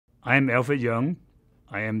I am Alfred Young.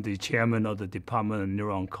 I am the chairman of the Department of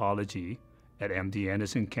Neuro-Oncology at MD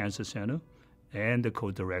Anderson Cancer Center and the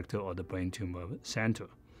co-director of the Brain Tumor Center.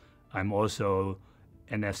 I'm also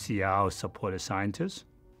NFCR supported scientist.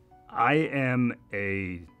 I am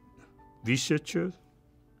a researcher,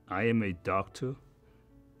 I am a doctor,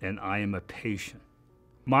 and I am a patient.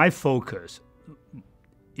 My focus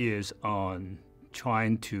is on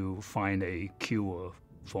trying to find a cure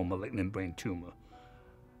for malignant brain tumor,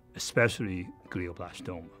 especially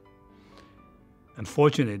glioblastoma.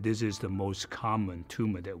 Unfortunately, this is the most common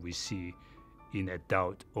tumor that we see in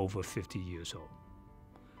adults over 50 years old.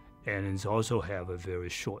 And it also have a very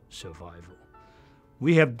short survival.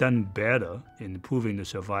 We have done better in improving the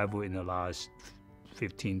survival in the last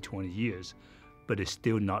 15, 20 years, but it's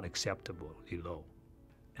still not acceptably low.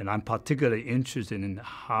 And I'm particularly interested in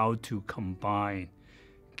how to combine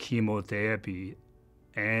chemotherapy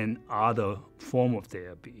and other form of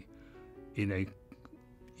therapy in a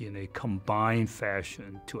combined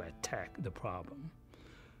fashion to attack the problem.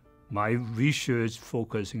 My research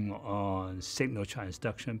focusing on signal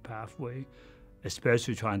transduction pathway,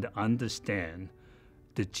 especially trying to understand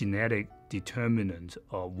the genetic determinants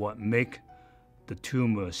of what make the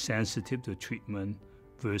tumor sensitive to treatment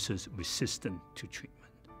versus resistant to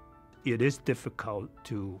treatment. It is difficult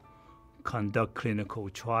to conduct clinical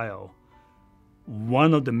trial.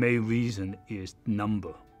 One of the main reasons is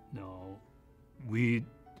number.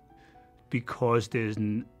 Because there's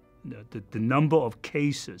the number of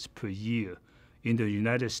cases per year in the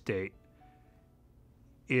United States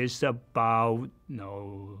is about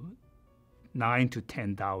 9,000 to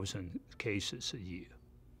 10,000 cases a year.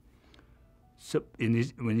 So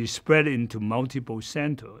when you spread it into multiple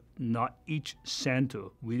centers, not each center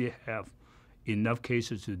really have enough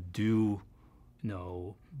cases to do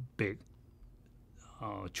big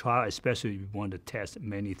trial, especially if you want to test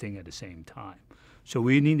many things at the same time. So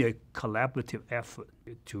we need a collaborative effort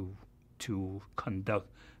to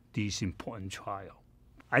conduct these important trials.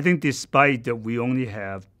 I think despite that we only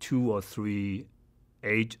have 2 or 3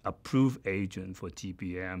 approved agents for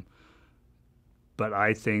GBM, but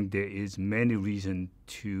I think there is many reasons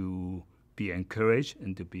to be encouraged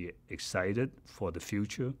and to be excited for the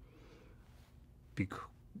future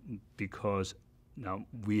because now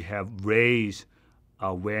we have raised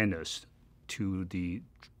awareness to the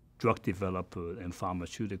drug developer and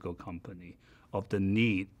pharmaceutical company of the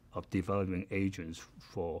need of developing agents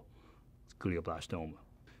for glioblastoma.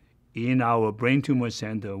 In our Brain Tumor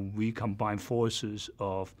Center, we combine forces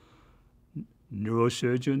of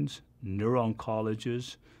neurosurgeons,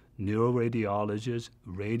 neuro-oncologists, neuroradiologists,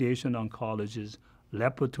 radiation oncologists,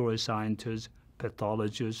 laboratory scientists,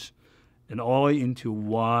 pathologists, and all into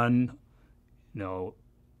one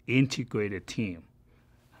integrated team.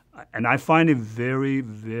 And I find it very,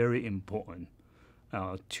 very important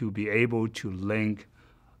to be able to link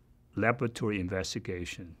laboratory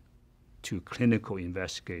investigation to clinical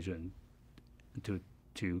investigation, to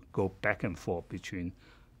go back and forth between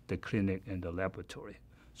the clinic and the laboratory,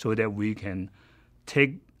 so that we can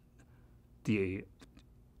take the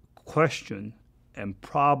question and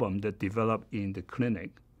problem that develop in the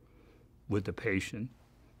clinic with the patient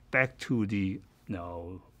back to the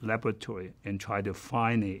laboratory and try to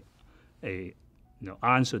find a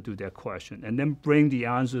answer to that question, and then bring the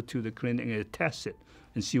answer to the clinic and test it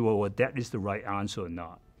and see whether that is the right answer or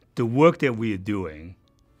not. The work that we are doing,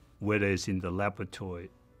 whether it's in the laboratory,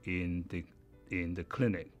 in the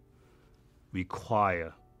clinic,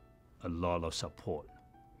 require a lot of support.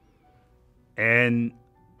 And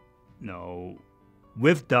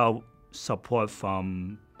without support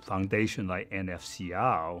from foundation like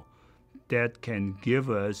NFCR, that can give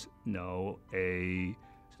us a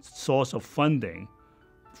source of funding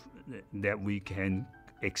that we can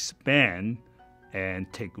expand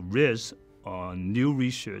and take risks on new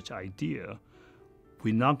research idea,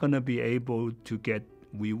 we're not going to be able to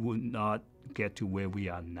we would not get to where we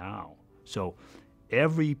are now. So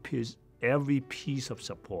every piece of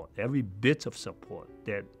support, every bit of support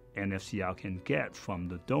that NFCR can get from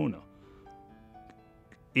the donor,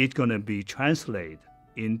 it's going to be translated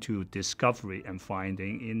into discovery and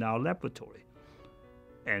finding in our laboratory.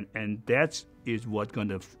 And that is what's going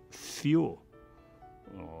to fuel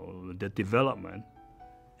the development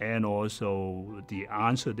and also the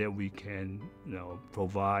answer that we can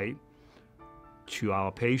provide to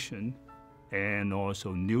our patient, and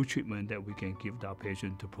also new treatment that we can give our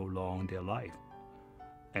patient to prolong their life.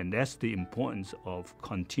 And that's the importance of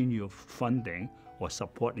continual funding or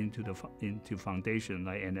support into foundation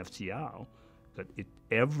like NFCR. That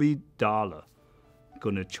every dollar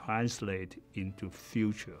going to translate into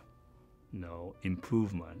future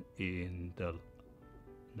improvement in the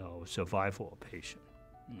survival of patient.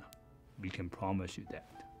 We can promise you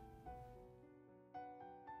that.